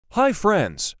Hi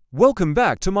friends, welcome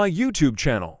back to my YouTube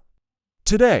channel.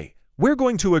 Today, we're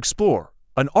going to explore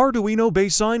an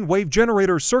Arduino-based sine wave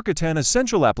generator circuit, an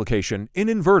essential application in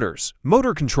inverters,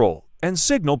 motor control, and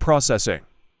signal processing.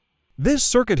 This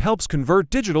circuit helps convert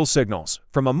digital signals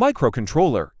from a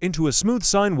microcontroller into a smooth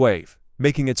sine wave,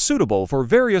 making it suitable for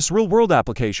various real-world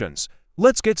applications.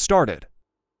 Let's get started.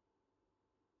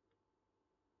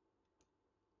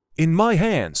 In my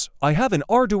hands, I have an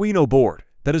Arduino board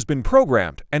that has been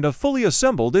programmed and a fully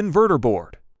assembled inverter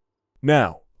board.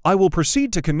 Now, I will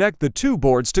proceed to connect the two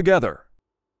boards together.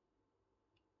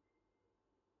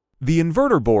 The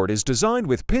inverter board is designed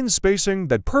with pin spacing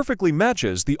that perfectly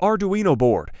matches the Arduino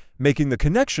board, making the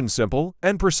connection simple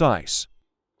and precise.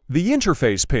 The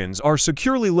interface pins are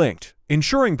securely linked,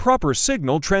 ensuring proper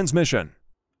signal transmission.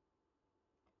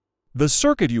 The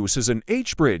circuit uses an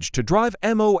H-bridge to drive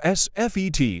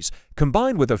MOSFETs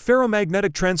combined with a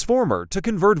ferromagnetic transformer to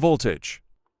convert voltage.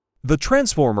 The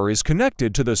transformer is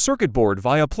connected to the circuit board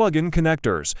via plug-in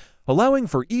connectors, allowing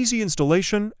for easy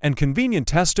installation and convenient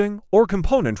testing or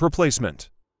component replacement.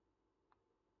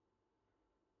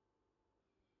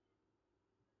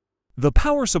 The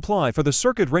power supply for the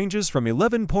circuit ranges from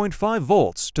 11.5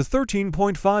 volts to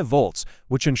 13.5 volts,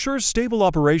 which ensures stable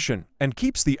operation and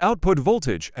keeps the output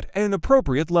voltage at an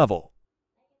appropriate level.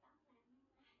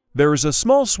 There is a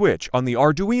small switch on the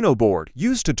Arduino board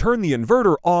used to turn the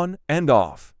inverter on and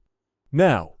off.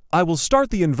 Now, I will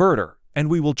start the inverter and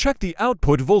we will check the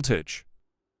output voltage.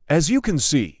 As you can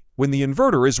see, when the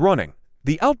inverter is running,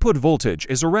 the output voltage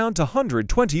is around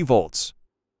 120 volts.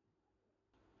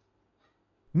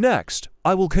 Next,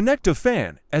 I will connect a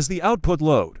fan as the output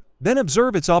load, then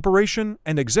observe its operation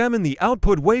and examine the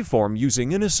output waveform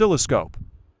using an oscilloscope.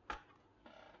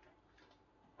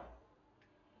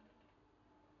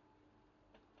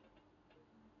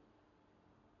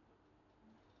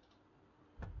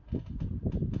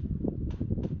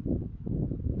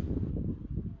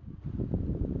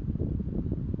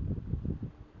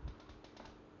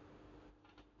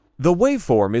 The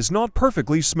waveform is not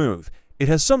perfectly smooth. It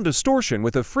has some distortion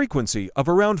with a frequency of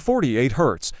around 48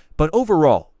 Hz, but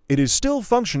overall, it is still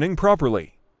functioning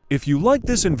properly. If you like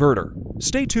this inverter,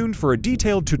 stay tuned for a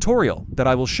detailed tutorial that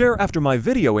I will share after my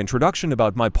video introduction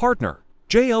about my partner,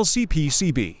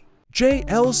 JLCPCB.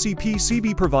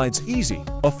 JLCPCB provides easy,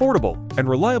 affordable, and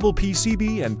reliable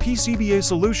PCB and PCBA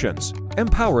solutions,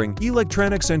 empowering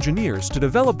electronics engineers to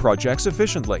develop projects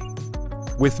efficiently.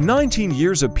 With 19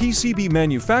 years of PCB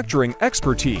manufacturing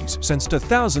expertise since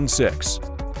 2006,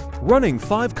 running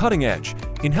 5 cutting-edge,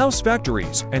 in-house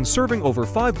factories and serving over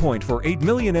 5.48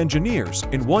 million engineers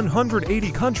in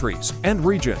 180 countries and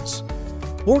regions.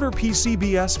 Order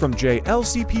PCBs from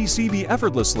JLCPCB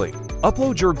effortlessly.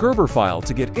 Upload your Gerber file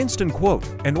to get instant quote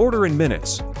and order in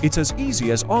minutes. It's as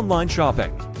easy as online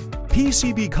shopping.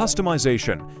 PCB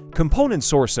customization, component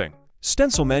sourcing,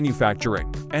 stencil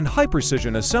manufacturing, and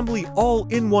high-precision assembly all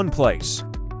in one place.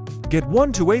 Get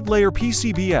 1 to 8 layer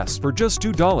PCBs for just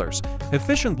 $2,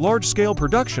 efficient large-scale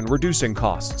production reducing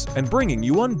costs and bringing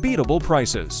you unbeatable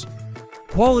prices.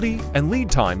 Quality and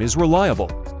lead time is reliable,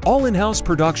 all in-house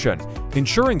production,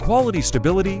 ensuring quality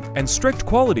stability and strict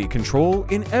quality control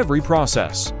in every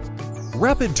process.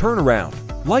 Rapid turnaround,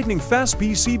 lightning-fast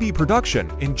PCB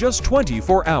production in just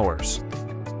 24 hours.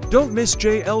 Don't miss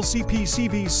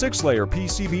JLCPCB 6-layer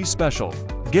PCB special.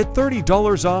 Get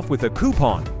 $30 off with a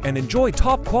coupon and enjoy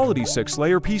top-quality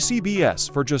 6-layer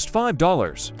PCBs for just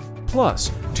 $5. Plus,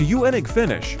 to UNIC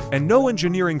finish and no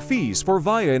engineering fees for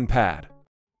via InPad.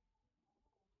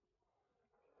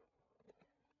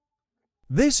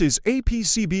 This is a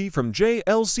PCB from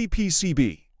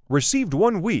JLCPCB, received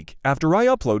 1 week after I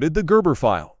uploaded the Gerber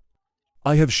file.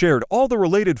 I have shared all the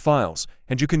related files,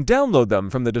 and you can download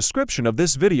them from the description of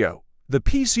this video. The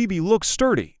PCB looks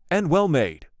sturdy and well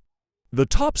made. The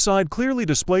top side clearly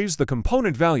displays the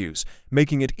component values,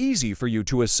 making it easy for you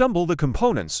to assemble the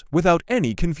components without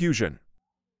any confusion.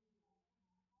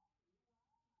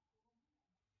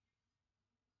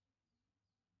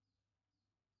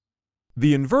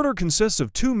 The inverter consists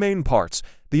of 2 main parts,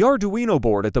 the Arduino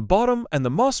board at the bottom and the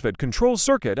MOSFET control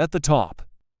circuit at the top.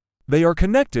 They are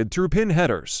connected through pin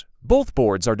headers. Both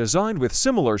boards are designed with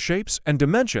similar shapes and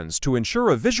dimensions to ensure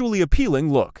a visually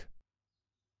appealing look.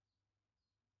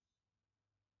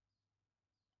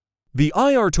 The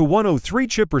IR-103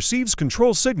 chip receives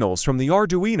control signals from the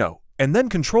Arduino and then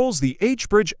controls the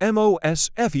H-bridge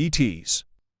MOSFETs.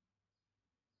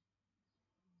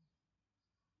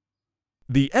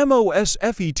 The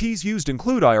MOSFETs used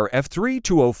include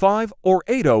IR-F3205 or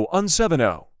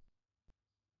 8070.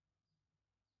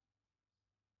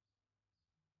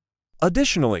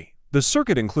 Additionally, The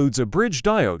circuit includes a bridge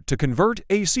diode to convert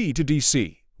AC to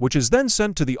DC, which is then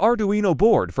sent to the Arduino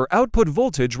board for output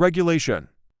voltage regulation.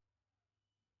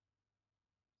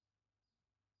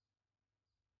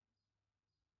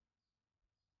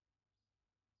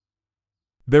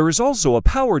 There is also a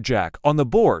power jack on the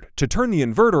board to turn the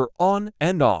inverter on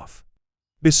and off.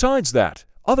 Besides that,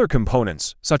 other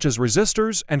components, such as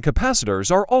resistors and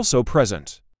capacitors, are also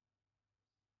present.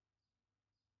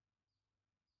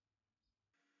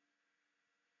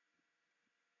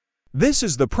 This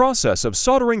is the process of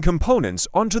soldering components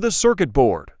onto the circuit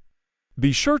board.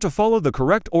 Be sure to follow the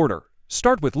correct order.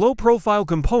 Start with low-profile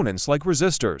components like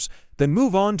resistors, then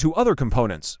move on to other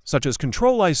components, such as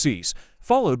control ICs,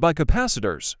 followed by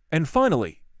capacitors, and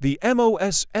finally, the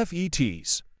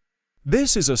MOSFETs.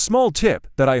 This is a small tip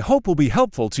that I hope will be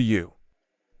helpful to you.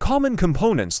 Common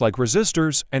components like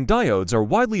resistors and diodes are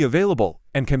widely available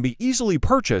and can be easily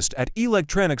purchased at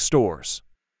electronic stores.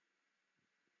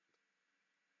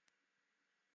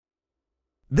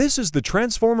 This is the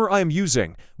transformer I am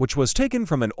using, which was taken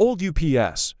from an old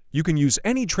UPS. You can use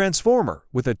any transformer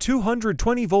with a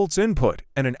 220 volts input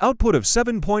and an output of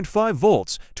 7.5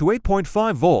 volts to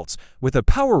 8.5 volts with a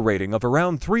power rating of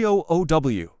around 300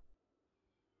 W.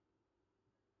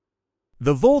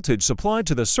 The voltage supplied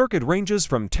to the circuit ranges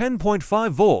from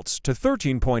 10.5 volts to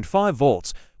 13.5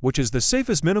 volts, which is the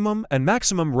safest minimum and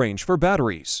maximum range for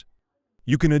batteries.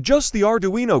 You can adjust the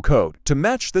Arduino code to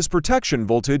match this protection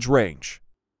voltage range.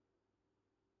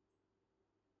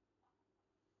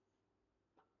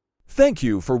 Thank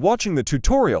you for watching the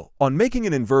tutorial on making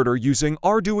an inverter using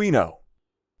Arduino.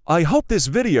 I hope this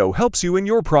video helps you in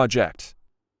your project.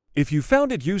 If you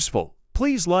found it useful,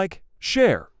 please like,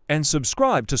 share, and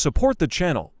subscribe to support the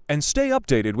channel and stay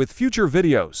updated with future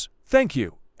videos. Thank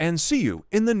you, and see you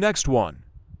in the next one.